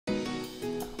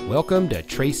Welcome to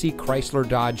Tracy Chrysler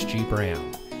Dodge Jeep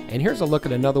Ram. And here's a look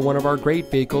at another one of our great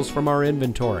vehicles from our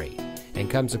inventory. And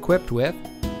comes equipped with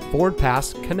Ford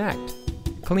Pass Connect,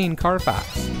 Clean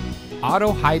Carfax,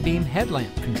 Auto High Beam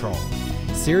Headlamp Control,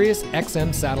 Sirius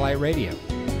XM Satellite Radio,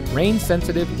 Rain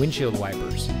Sensitive Windshield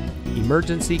Wipers,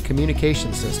 Emergency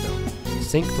Communication System,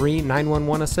 Sync 3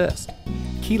 911 Assist,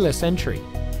 Keyless Entry,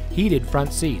 Heated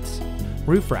Front Seats,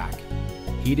 Roof Rack,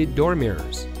 Heated Door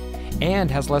Mirrors,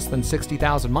 and has less than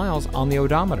 60,000 miles on the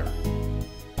odometer.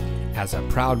 As a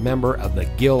proud member of the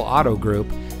Gill Auto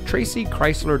Group, Tracy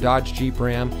Chrysler Dodge Jeep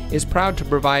Ram is proud to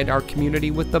provide our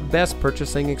community with the best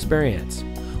purchasing experience.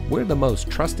 We're the most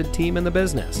trusted team in the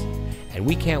business, and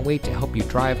we can't wait to help you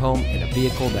drive home in a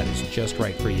vehicle that is just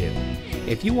right for you.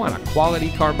 If you want a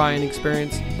quality car buying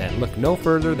experience, then look no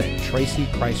further than Tracy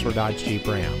Chrysler Dodge Jeep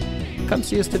Ram. Come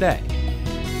see us today.